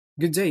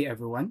Good day,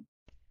 everyone.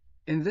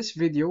 In this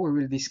video, we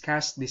will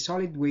discuss the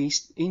solid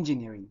waste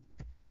engineering.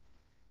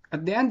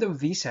 At the end of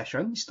this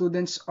session,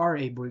 students are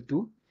able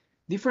to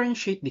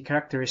differentiate the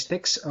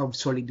characteristics of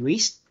solid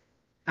waste,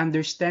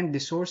 understand the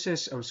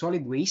sources of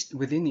solid waste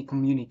within a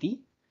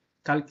community,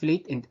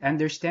 calculate and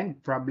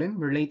understand problems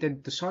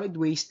related to solid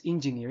waste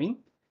engineering,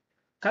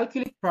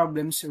 calculate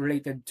problems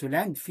related to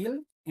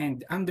landfill,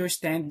 and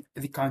understand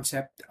the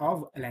concept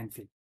of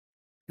landfill.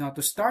 Now,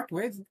 to start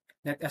with,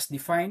 let us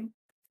define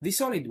the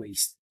solid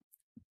waste.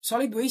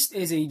 Solid waste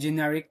is a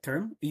generic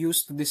term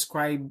used to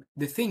describe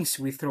the things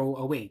we throw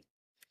away.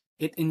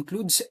 It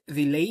includes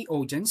the lay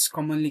audience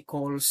commonly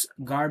calls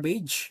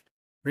garbage,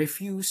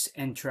 refuse,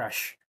 and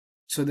trash.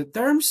 So the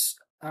terms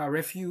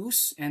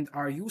refuse and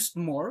are used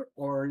more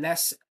or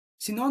less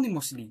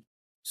synonymously.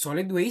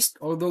 Solid waste,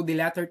 although the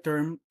latter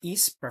term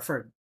is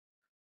preferred.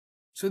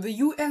 So the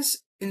U.S.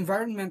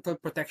 Environmental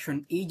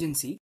Protection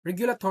Agency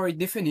regulatory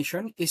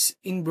definition is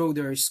in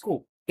broader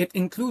scope. It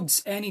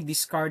includes any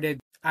discarded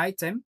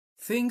item,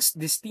 things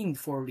destined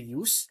for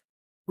reuse,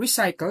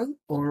 recycle,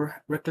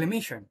 or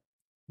reclamation,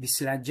 the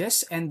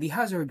sludges, and the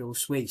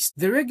hazardous waste.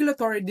 The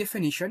regulatory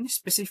definition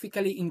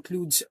specifically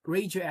includes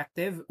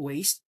radioactive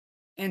waste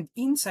and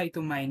in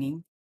situ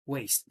mining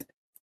waste.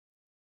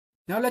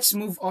 Now let's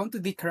move on to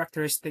the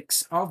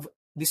characteristics of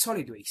the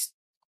solid waste.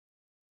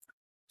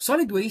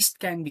 Solid waste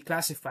can be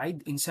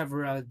classified in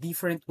several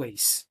different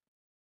ways.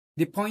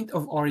 The point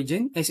of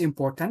origin is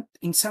important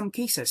in some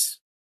cases.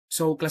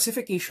 So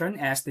classification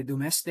as the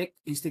domestic,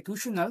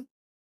 institutional,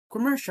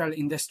 commercial,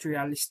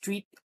 industrial,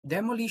 street,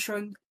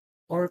 demolition,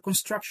 or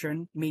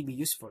construction may be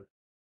useful.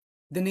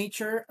 The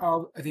nature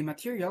of the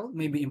material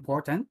may be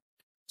important,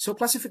 so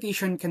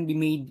classification can be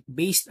made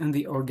based on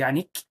the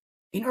organic,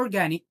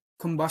 inorganic,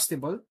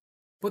 combustible,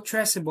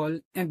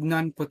 putrescible, and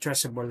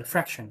non-putrescible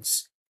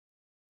fractions.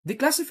 The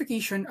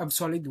classification of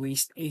solid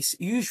waste is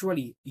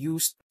usually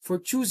used for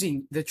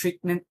choosing the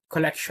treatment,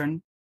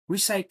 collection,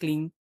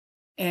 recycling,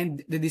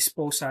 and the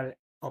disposal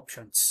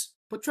options.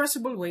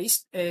 Putrescible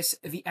waste is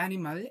the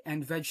animal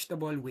and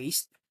vegetable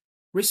waste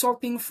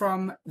resulting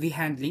from the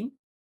handling,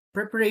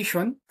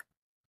 preparation,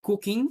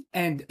 cooking,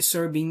 and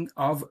serving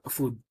of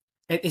food.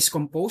 It is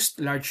composed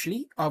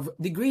largely of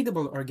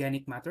degradable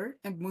organic matter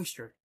and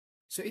moisture.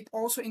 So it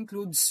also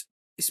includes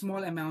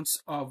small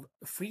amounts of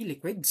free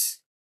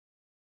liquids.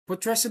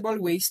 Putrescible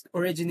waste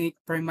originate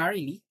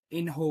primarily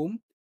in home,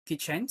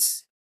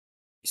 kitchens,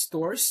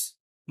 stores,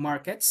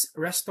 markets,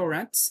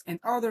 restaurants, and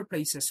other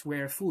places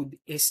where food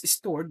is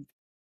stored,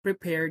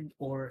 prepared,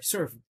 or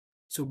served.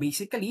 So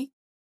basically,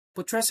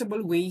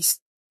 putrescible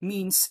waste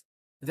means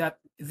that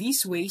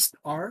these waste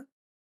are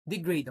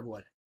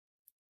degradable.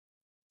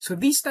 So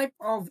this type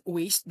of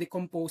waste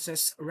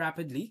decomposes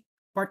rapidly,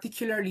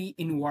 particularly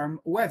in warm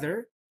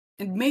weather,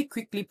 and may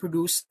quickly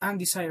produce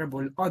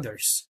undesirable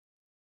odors.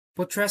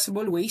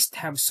 Putrescible waste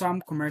have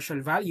some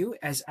commercial value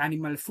as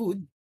animal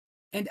food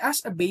and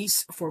as a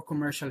base for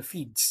commercial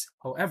feeds.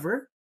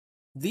 However,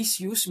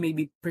 this use may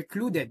be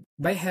precluded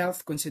by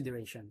health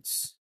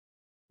considerations.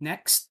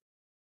 Next,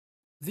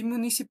 the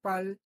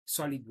municipal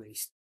solid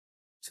waste.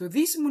 So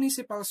this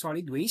municipal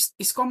solid waste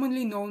is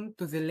commonly known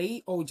to the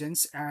lay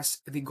audience as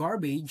the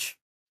garbage,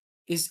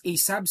 is a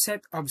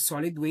subset of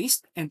solid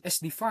waste and is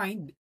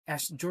defined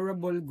as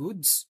durable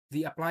goods,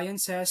 the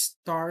appliances,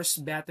 tars,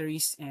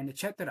 batteries, and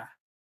etc.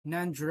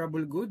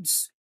 Non-durable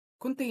goods,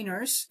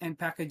 containers and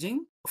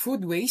packaging,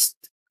 food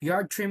waste,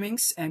 yard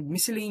trimmings, and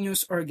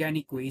miscellaneous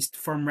organic waste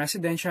from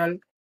residential,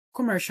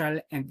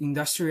 commercial, and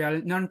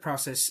industrial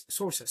non-processed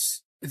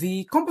sources.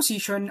 The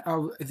composition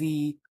of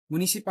the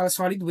municipal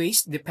solid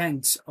waste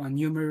depends on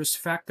numerous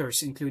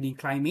factors including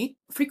climate,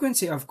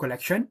 frequency of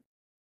collection,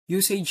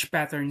 usage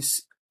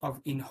patterns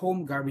of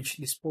in-home garbage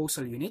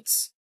disposal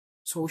units,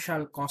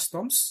 social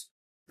customs,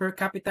 per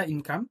capita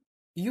income,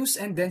 use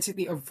and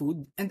density of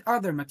food and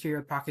other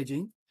material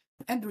packaging,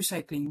 and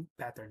recycling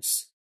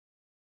patterns.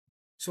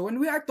 So when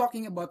we are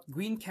talking about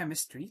green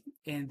chemistry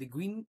and the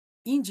green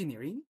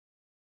engineering,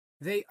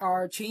 they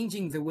are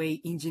changing the way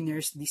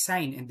engineers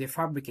design and they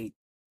fabricate.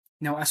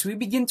 Now, as we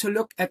begin to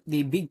look at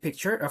the big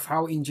picture of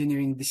how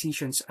engineering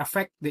decisions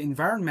affect the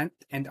environment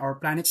and our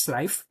planet's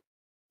life,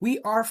 we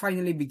are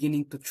finally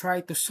beginning to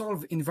try to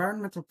solve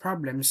environmental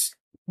problems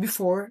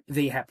before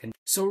they happen.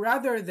 So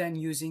rather than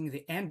using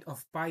the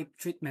end-of-pipe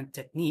treatment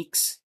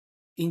techniques,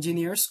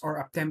 engineers are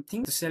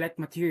attempting to select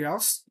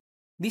materials,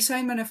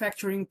 design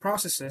manufacturing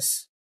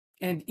processes,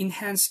 and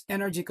enhance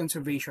energy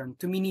conservation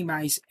to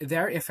minimize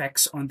their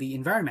effects on the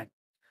environment.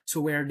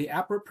 So where the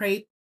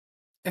appropriate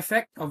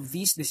effect of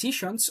these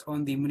decisions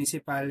on the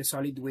municipal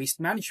solid waste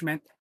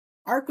management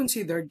are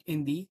considered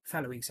in the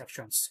following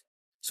sections.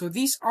 So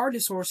these are the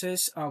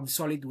sources of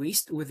solid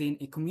waste within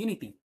a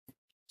community.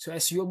 So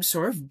as you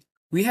observed,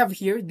 we have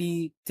here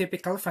the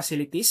typical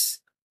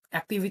facilities,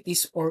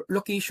 activities, or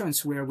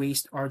locations where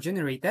waste are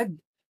generated,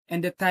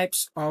 and the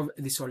types of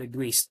the solid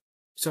waste.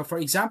 So for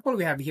example,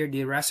 we have here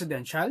the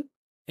residential,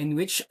 in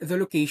which the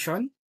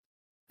location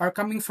are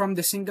coming from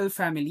the single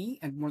family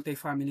and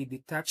multifamily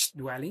detached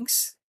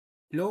dwellings,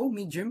 low,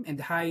 medium,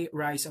 and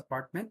high-rise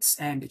apartments,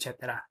 and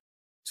etc.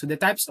 So the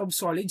types of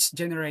solids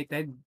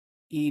generated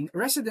in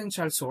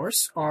residential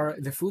source are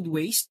the food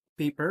waste,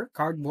 paper,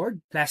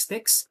 cardboard,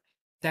 plastics,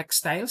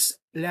 textiles,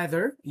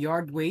 leather,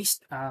 yard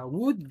waste,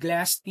 wood,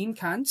 glass, tin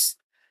cans,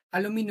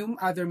 aluminum,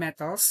 other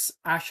metals,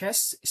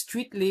 ashes,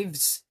 street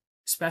leaves,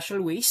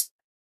 special waste,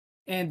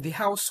 and the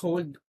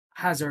household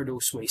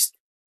hazardous waste.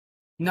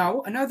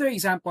 Now, another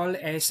example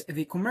is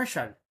the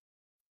commercial,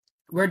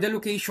 where the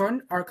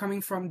location are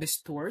coming from the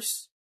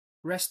stores,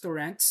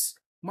 restaurants,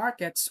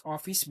 markets,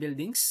 office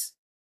buildings,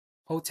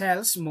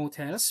 hotels,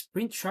 motels,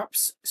 print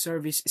shops,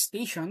 service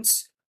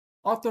stations,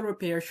 auto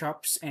repair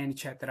shops, and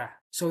etc.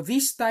 So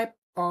this type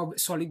of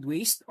solid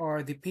waste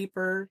are the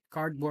paper,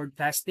 cardboard,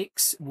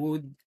 plastics,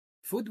 wood,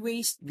 food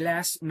waste,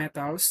 glass,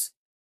 metals,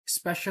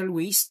 special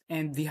waste,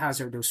 and the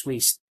hazardous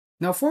waste.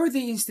 Now, for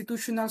the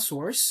institutional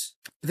source,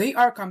 they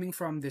are coming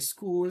from the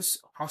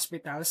schools,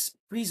 hospitals,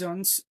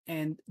 prisons,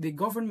 and the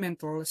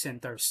governmental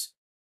centers.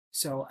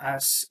 So,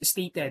 as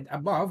stated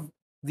above,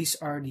 these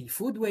are the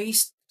food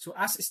waste. So,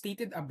 as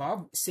stated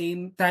above,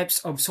 same types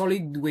of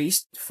solid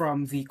waste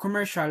from the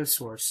commercial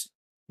source,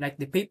 like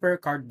the paper,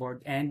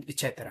 cardboard, and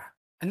etc.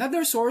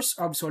 Another source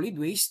of solid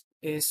waste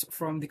is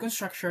from the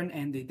construction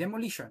and the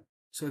demolition.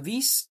 So,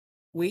 these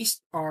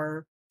waste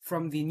are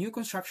from the new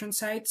construction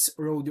sites,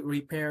 road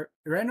repair,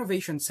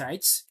 renovation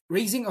sites,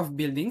 raising of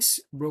buildings,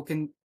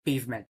 broken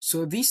pavement.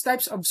 So these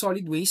types of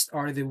solid waste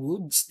are the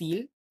wood,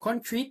 steel,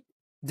 concrete,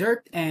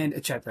 dirt, and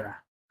etc.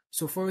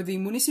 So for the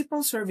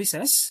municipal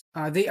services,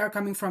 they are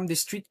coming from the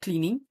street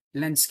cleaning,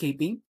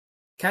 landscaping,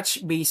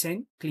 catch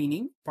basin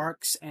cleaning,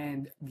 parks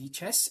and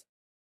beaches,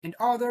 and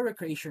other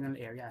recreational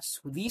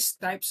areas. So these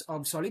types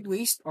of solid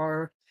waste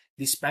are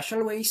the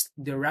special waste,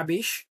 the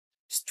rubbish,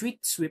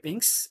 street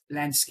sweepings,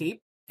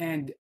 landscape,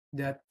 and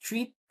the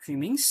tree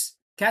trimmings,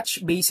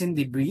 catch basin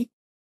debris,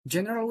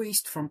 general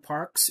waste from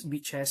parks,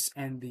 beaches,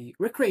 and the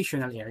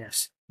recreational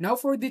areas. Now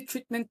for the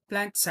treatment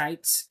plant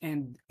sites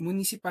and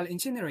municipal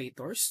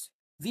incinerators,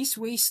 these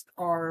waste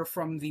are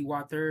from the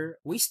water,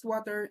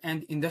 wastewater,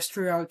 and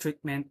industrial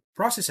treatment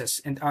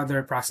processes and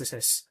other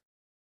processes.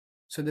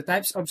 So the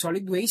types of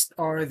solid waste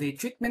are the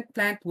treatment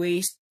plant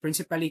waste,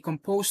 principally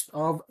composed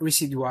of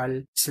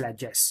residual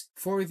sludges.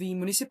 For the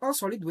municipal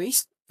solid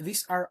waste,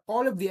 these are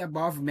all of the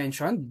above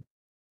mentioned,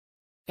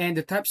 and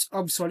the types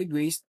of solid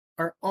waste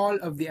are all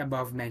of the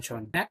above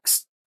mentioned.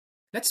 Next,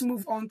 let's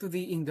move on to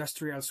the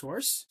industrial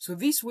source. So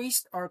these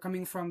waste are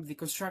coming from the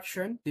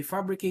construction, the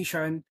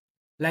fabrication,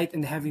 light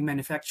and heavy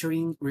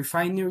manufacturing,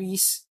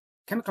 refineries,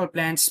 chemical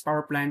plants,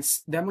 power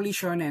plants,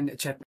 demolition, and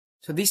etc.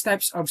 So these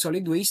types of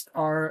solid waste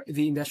are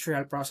the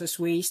industrial process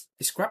waste,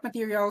 scrap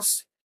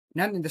materials,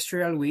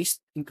 non-industrial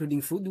waste,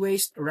 including food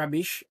waste,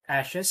 rubbish,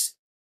 ashes,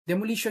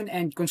 demolition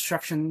and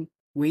construction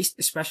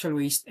waste, special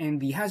waste, and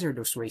the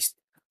hazardous waste.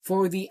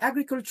 For the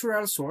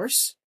agricultural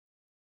source,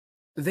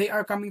 they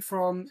are coming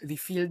from the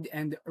field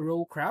and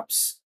row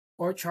crops,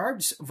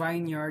 orchards,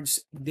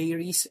 vineyards,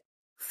 dairies,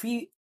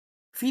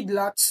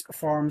 feedlots,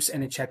 farms,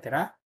 and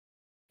etc.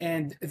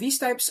 And these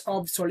types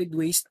of solid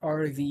waste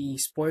are the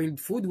spoiled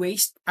food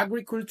waste,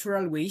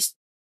 agricultural waste,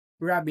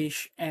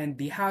 rubbish, and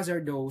the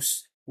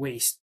hazardous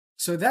waste.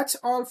 So that's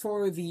all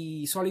for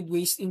the solid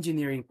waste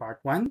engineering part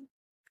 1,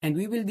 and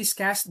we will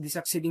discuss the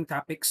succeeding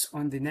topics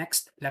on the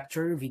next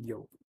lecture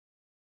video.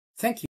 Thank you.